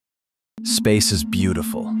Space is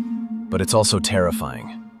beautiful, but it's also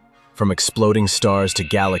terrifying. From exploding stars to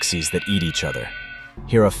galaxies that eat each other.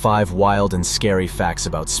 Here are 5 wild and scary facts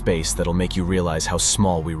about space that'll make you realize how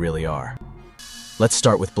small we really are. Let's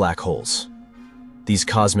start with black holes. These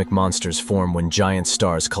cosmic monsters form when giant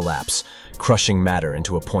stars collapse, crushing matter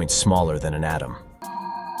into a point smaller than an atom.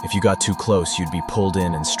 If you got too close, you'd be pulled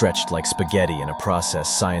in and stretched like spaghetti in a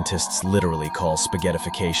process scientists literally call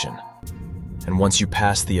spaghettification. And once you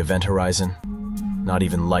pass the event horizon, not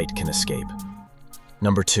even light can escape.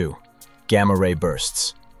 Number 2, gamma-ray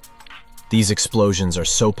bursts. These explosions are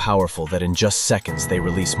so powerful that in just seconds they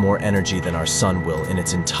release more energy than our sun will in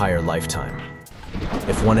its entire lifetime.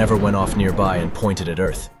 If one ever went off nearby and pointed at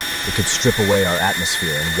Earth, it could strip away our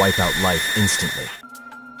atmosphere and wipe out life instantly.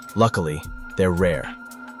 Luckily, they're rare,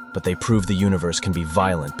 but they prove the universe can be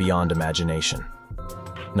violent beyond imagination.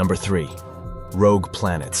 Number 3, rogue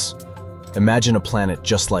planets. Imagine a planet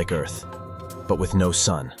just like Earth, but with no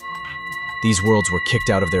sun. These worlds were kicked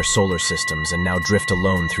out of their solar systems and now drift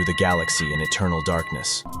alone through the galaxy in eternal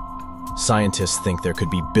darkness. Scientists think there could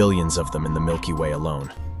be billions of them in the Milky Way alone.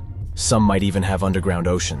 Some might even have underground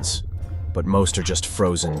oceans, but most are just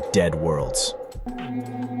frozen, dead worlds.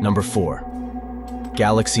 Number 4,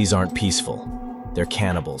 galaxies aren't peaceful. They're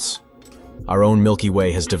cannibals. Our own Milky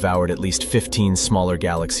Way has devoured at least 15 smaller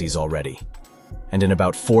galaxies already. And in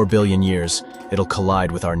about 4 billion years, it'll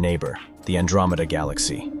collide with our neighbor, the Andromeda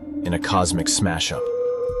Galaxy, in a cosmic smash-up.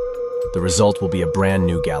 The result will be a brand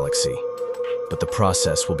new galaxy, but the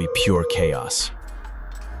process will be pure chaos.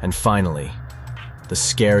 And finally, the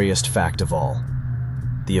scariest fact of all,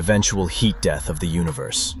 the eventual heat death of the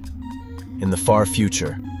universe. In the far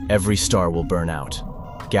future, every star will burn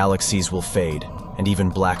out, galaxies will fade, and even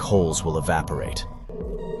black holes will evaporate.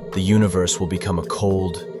 The universe will become a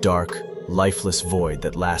cold, dark, lifeless void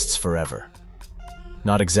that lasts forever.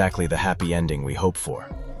 Not exactly the happy ending we hope for.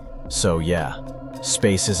 So yeah,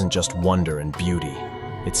 space isn't just wonder and beauty.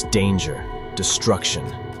 It's danger, destruction,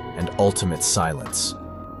 and ultimate silence.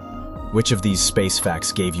 Which of these space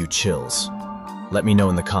facts gave you chills? Let me know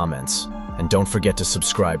in the comments, and don't forget to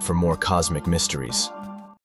subscribe for more cosmic mysteries.